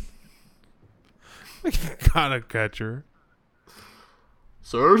 Got a catcher.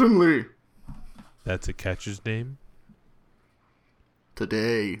 Certainly. That's a catcher's name?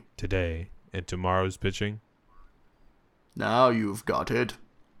 Today. And tomorrow's pitching? Now you've got it.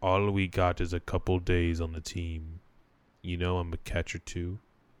 All we got is a couple days on the team. You know I'm a catcher too.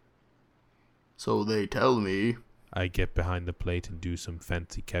 So they tell me. I get behind the plate and do some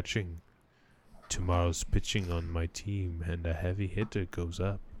fancy catching. Tomorrow's pitching on my team and a heavy hitter goes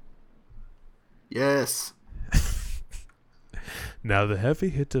up. Yes. Now the heavy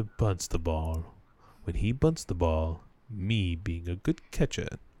hitter bunts the ball. When he bunts the ball, me, being a good catcher,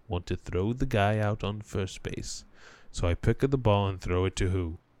 want to throw the guy out on first base. So I pick up the ball and throw it to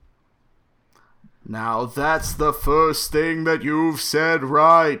who? Now that's the first thing that you've said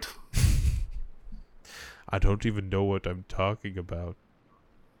right. I don't even know what I'm talking about.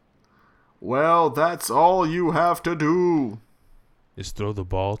 Well, that's all you have to do. Is throw the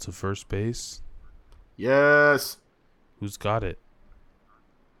ball to first base? Yes, Who's got it?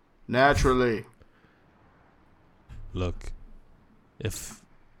 naturally. Look, if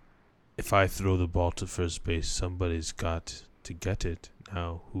I throw the ball to first base, somebody's got to get it.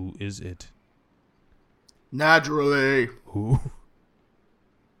 Now, who is it? Naturally. Who?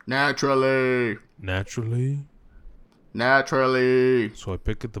 Naturally. Naturally? Naturally. So I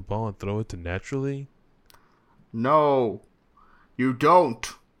pick up the ball and throw it to naturally? No, you don't.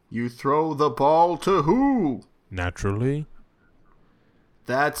 You throw the ball to who? Naturally?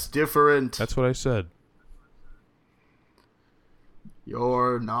 That's different. That's what I said.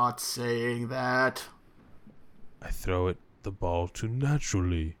 You're not saying that. I throw the ball to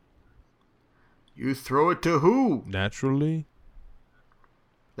naturally. You throw it to who? Naturally?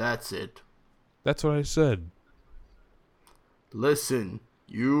 That's it. That's what I said. Listen,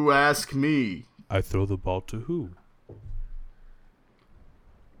 you ask me. I throw the ball to who?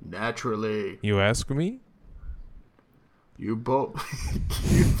 Naturally. You ask me? You both.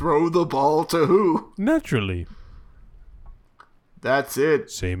 You throw the ball to who? Naturally. That's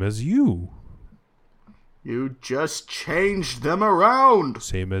it. Same as you. You just changed them around.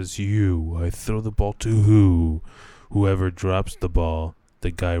 Same as you. I throw the ball to who? Whoever drops the ball.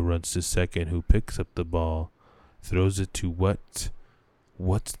 The guy runs to second who picks up the ball. Throws it to what?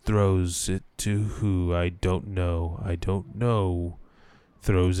 What throws it to who? I don't know. I don't know.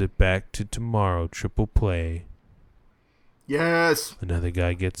 Throws it back to tomorrow. Triple play. Yes. Another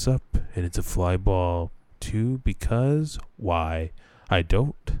guy gets up and it's a fly ball. Because why? I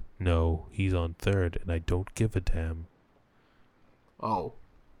don't know. He's on third and I don't give a damn. Oh.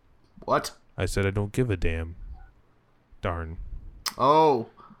 What? I said I don't give a damn. Darn. Oh.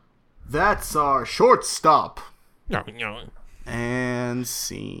 That's our shortstop. No. And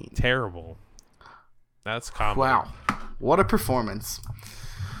scene. Terrible. That's comedy. Wow. What a performance.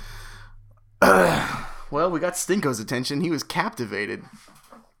 Well, we got Stinko's attention. He was captivated.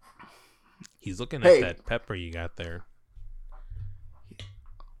 He's looking Hey. at that pepper you got there.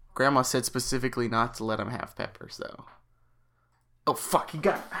 Grandma said specifically not to let him have peppers, though. Oh, fuck.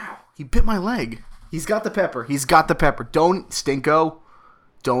 Ow. He bit my leg. He's got the pepper. He's got the pepper. Don't, Stinko.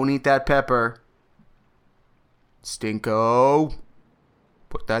 Don't eat that pepper. Stinko.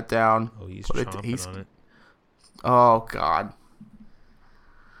 Put that down. Oh, he's Put chomping on it. Oh, God.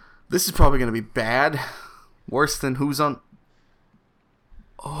 This is probably going to be bad. Worse than who's on...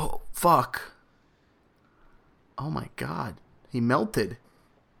 Oh, fuck. Oh, my God. He melted.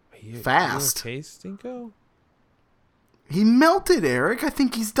 Fast. You okay, Stinko? He melted, Eric. I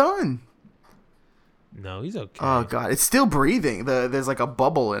think he's done. No, he's okay. Oh, God. It's still breathing. There's like a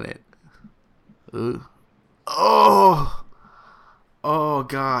bubble in it. Ugh. Oh. Oh,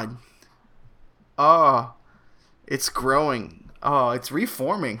 God. Oh. It's growing. Oh, it's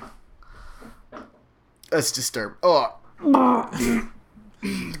reforming. That's disturbing. Oh.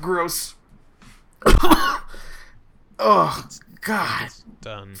 Gross. Oh, God. It's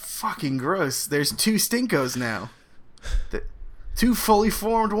done. Fucking gross. There's 2 Stinkos now. 2 fully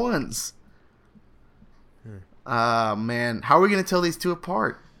formed ones. Man. How are we going to tell these 2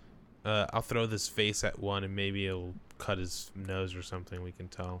 apart? I'll throw this face at one and maybe it'll cut his nose or something. We can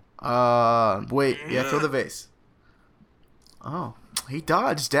tell. Wait. Yeah, throw the vase. Oh, he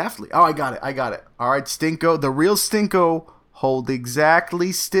dodged deftly. Oh, I got it. All right, Stinko. The real Stinko, hold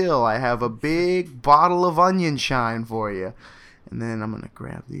exactly still. I have a big bottle of onion shine for you. And then I'm going to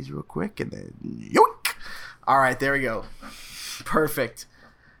grab these real quick and then yoink. All right, there we go. Perfect.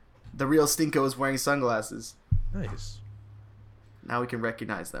 The real Stinko is wearing sunglasses. Nice. Now we can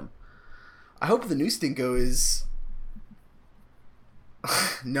recognize them. I hope the new Stinko is...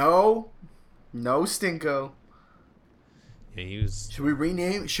 No Stinko. Yeah, he was Should we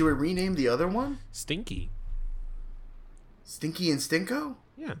rename the other one? stinky. Stinky and Stinko?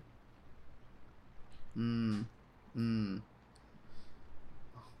 Yeah.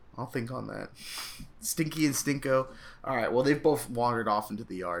 I'll think on that. Stinky and Stinko. All right. Well, they've both wandered off into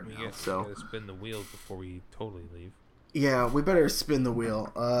the yard We now. gotta spin the wheel before we totally leave. Yeah, we better spin the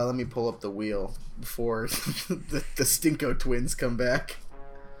wheel. Let me pull up the wheel before the Stinko twins come back.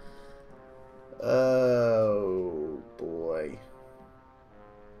 Oh boy.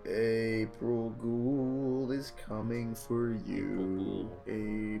 April Ghoul. April is coming for you.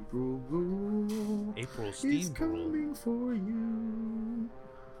 April April is coming for you.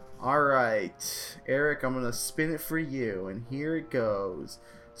 Alright, Eric, I'm gonna spin it for you, and here it goes.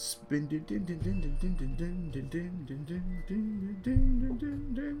 Spin.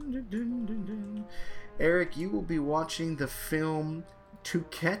 Eric, you will be watching the film To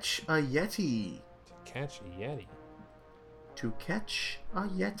Catch a Yeti. To Catch a Yeti. To Catch a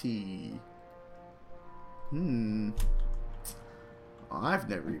Yeti. I've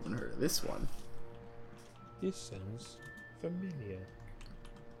never even heard of this one. This sounds familiar.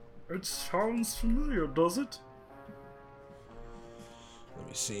 It sounds familiar, does it? Let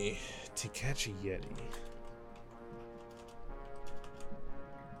me see. To Catch a Yeti.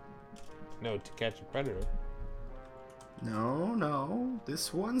 No, To Catch a Predator. No.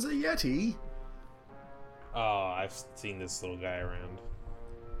 This one's a Yeti. Oh, I've seen this little guy around.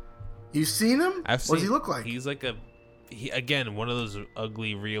 You've seen him? What does he look like? He's like again, one of those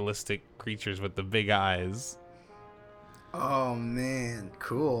ugly, realistic creatures with the big eyes. Oh, man.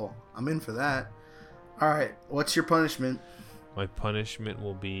 Cool. I'm in for that. Alright, what's your punishment? My punishment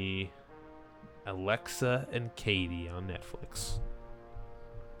will be Alexa and Katie on Netflix.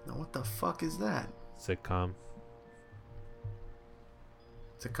 Now, what the fuck is that? Sitcom.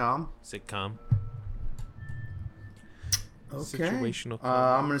 Sitcom? Okay. Situational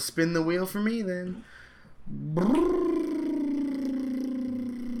I'm going to spin the wheel for me then.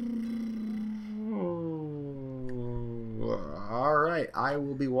 Alright, I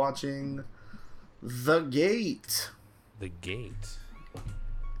will be watching The Gate. The Gate.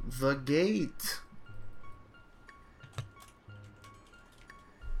 The Gate.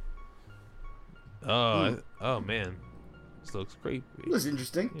 Oh man, this looks great. Looks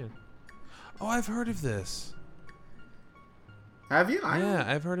interesting. Yeah. Oh, I've heard of this. Have you? Yeah,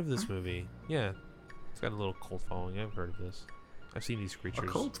 I've heard of this movie. Yeah, it's got a little cult following. I've heard of this. I've seen these creatures. A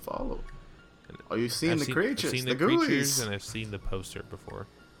cult follow. Oh, you've seen the creatures. I've seen the ghoulies. creatures, and I've seen the poster before.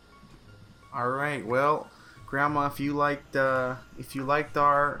 All right. Well, Grandma, if you liked our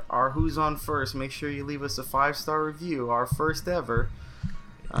Who's on First, make sure you leave us a 5-star review, our first ever.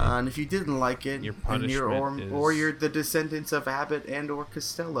 And if you didn't like it, your punishment or you're the descendants of Abbott and or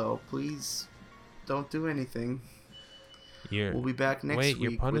Costello, please don't do anything. We'll be back next week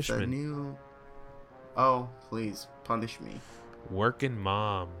your punishment. with a new. Oh, please punish me. Working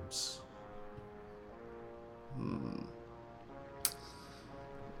moms.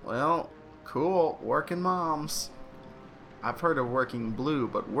 Well, cool. Working moms. I've heard of Working Blue,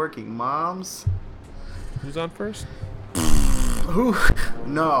 but Working Moms? Who's on first? Who?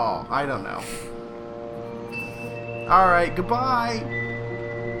 No, I don't know. Alright, goodbye.